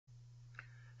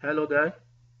Hello guys,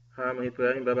 I'm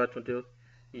Ibraheem Babatunde,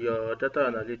 your data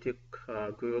analytic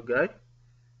guru guy.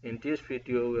 In this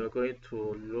video, we are going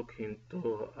to look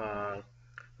into a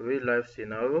real life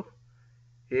scenario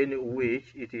in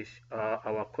which it is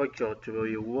our culture to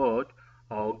reward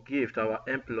or gift our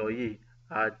employee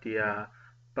at their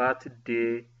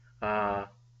birthday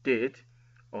date.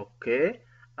 Okay,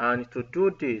 and to do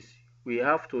this, we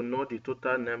have to know the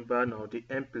total number of the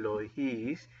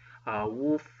employees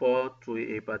who fall to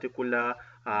a particular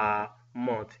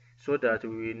month so that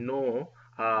we know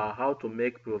how to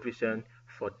make provision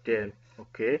for them.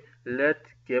 Okay, let's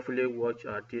carefully watch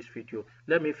this video.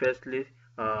 Let me firstly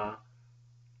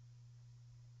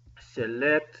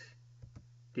select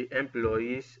the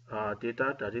employees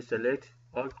data, that is select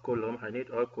all column. I need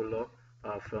all column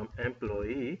from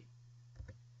employee,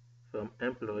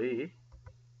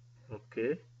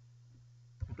 okay,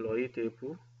 employee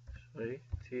table, sorry,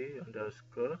 t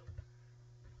underscore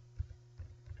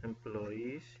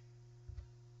employees,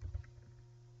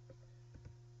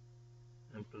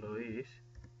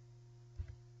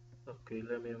 okay,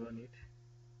 let me run it.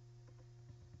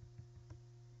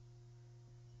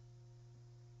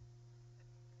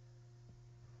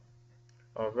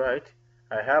 Alright,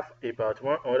 I have about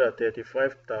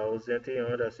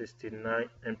 135,369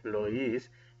 employees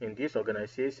in this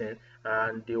organization,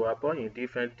 and they were born in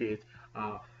different dates.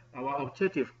 Our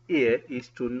objective here is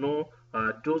to know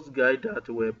those guys that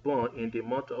were born in the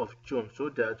month of June so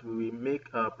that we will make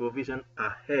provision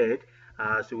ahead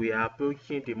as we are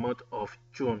approaching the month of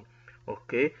June.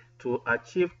 Okay, to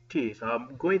achieve this,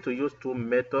 I'm going to use two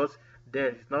methods.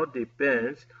 Then it now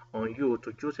depends on you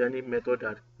to choose any method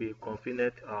that will be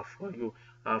convenient for you.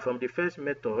 From the first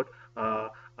method,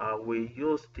 we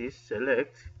use this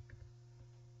select,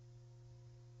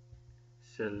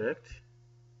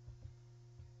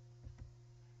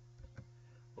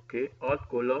 okay, all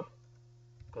column,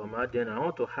 comma, then I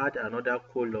want to add another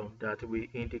column that will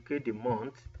indicate the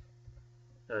month,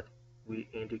 that will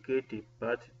indicate the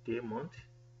birthday month,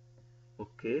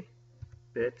 okay,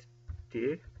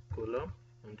 birthday column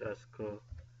underscore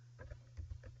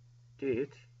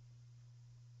date,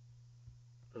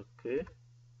 okay,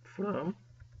 from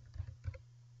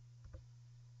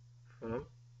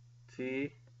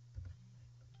t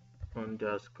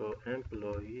underscore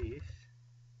employees,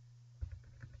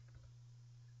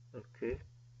 okay,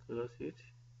 close it,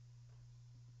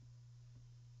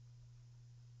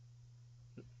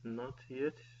 not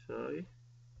yet, sorry,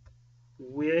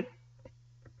 where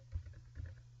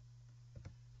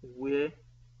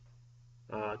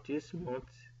this month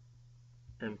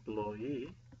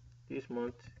employee, this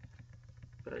month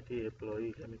by the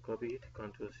employee, let me copy it,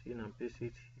 Control C and paste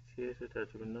it here so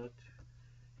that we will not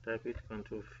type it,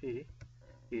 Control V,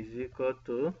 is equal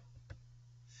to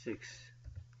 6.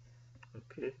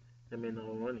 Okay, let me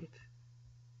now run it.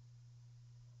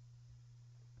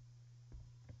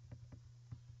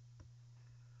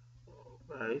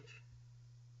 Alright,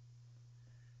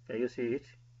 can you see it?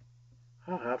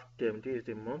 I have them. This is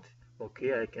the month.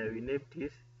 Okay, I can rename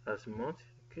this as month.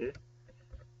 Okay,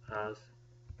 as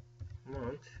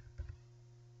month.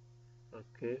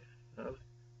 Okay, I'll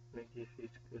make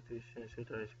it quotation so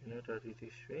that you know that it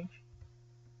is strange.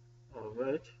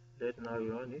 Alright, let's now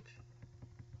run it.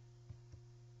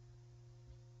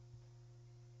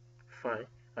 Fine,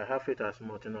 I have it as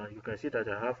month now. You can see that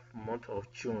I have month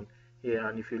of June here,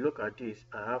 and if you look at this,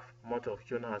 I have month of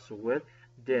June as well.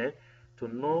 Then to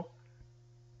know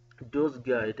those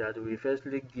guys that we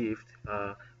firstly gift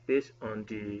based on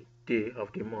the day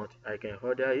of the month, I can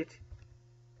order it,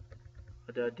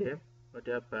 order them,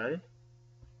 order by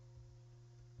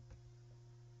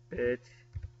birth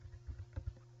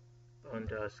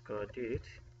underscore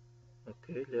date.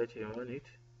 Okay, let's run it.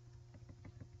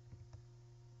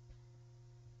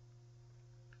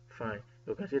 Fine,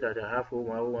 you can see that I have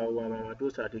 0111.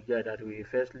 Those are the guys that we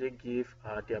firstly give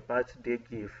their birthday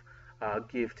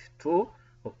gift to.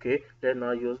 Okay, let's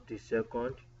now use the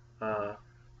second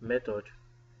method.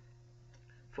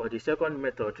 For the second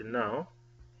method now,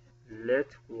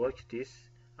 let's watch this.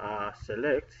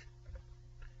 Select.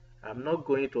 I'm not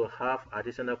going to have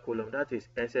additional column, that is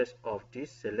essence of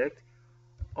this. Select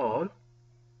all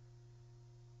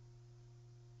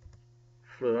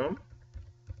from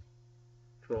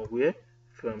where?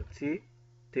 From T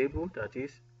table, that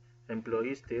is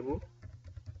employees table,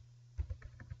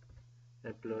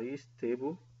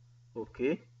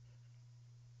 okay,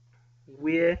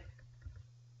 where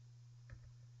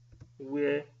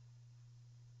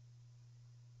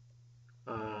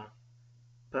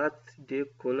birthday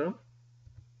column,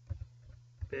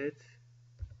 birth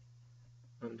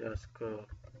underscore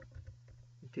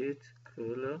date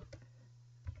colon,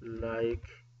 like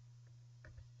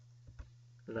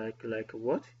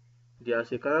what?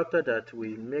 There's a character that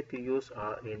we make use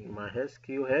in my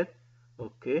SQL.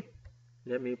 Okay,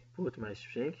 let me put my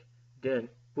string, then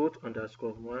put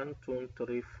underscore 1 2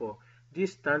 3 4.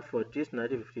 This stands for this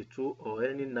 1952 or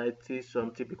any 90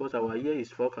 something, because our year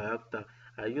is 4 character.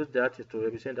 I use that to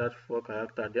represent that 4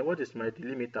 character. Then what is my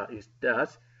delimiter is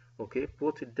that. Okay,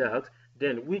 put that.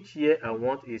 Then which year I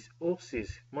want is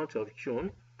 06, month of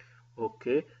June.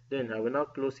 Okay, then I will now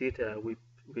close it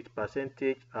with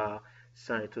percentage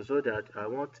sign to so that I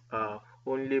want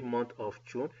only month of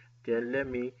June. Then let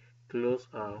me close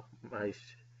my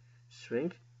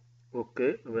string.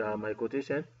 Okay, my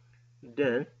quotation.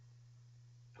 Then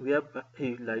we have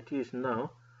like this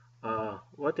now.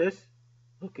 What else?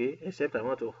 Okay, except I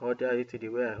want to order it the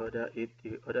way I order it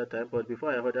the other time. But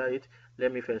before I order it,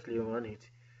 let me firstly run it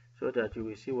so that you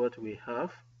will see what we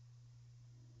have.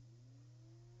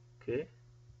 Okay,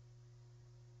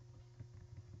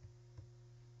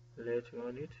 let's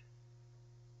run it.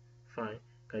 Fine.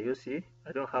 Can you see?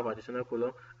 I don't have additional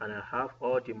column and I have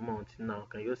all the months now.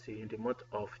 Can you see in the month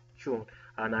of June?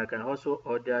 And I can also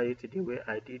order it the way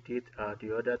I did it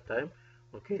the other time.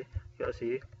 Okay, you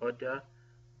see by order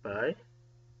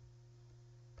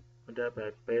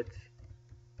by pet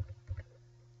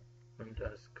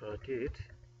underscore date.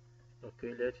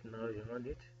 Okay, let's now run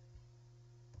it.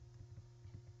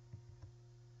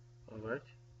 Alright,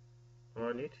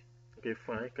 run it. Okay,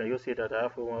 fine. Can you see that I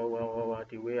have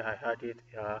the way I had it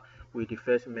with the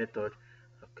first method?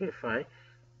 Okay, fine.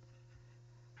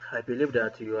 I believe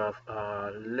that you have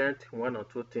learned one or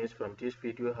two things from this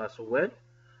video as well,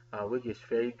 which is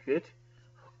very great.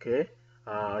 Okay,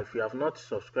 if you have not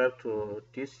subscribed to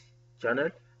this channel,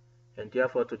 and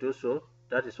therefore to do so,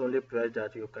 that is only price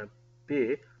that you can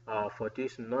pay for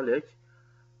this knowledge.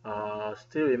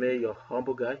 Still remain your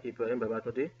humble guy, Ibraheem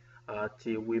Babatunde,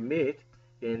 till we meet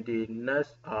in the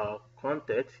next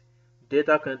content.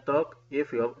 Data can talk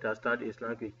if you understand its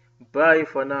language. Bye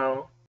for now.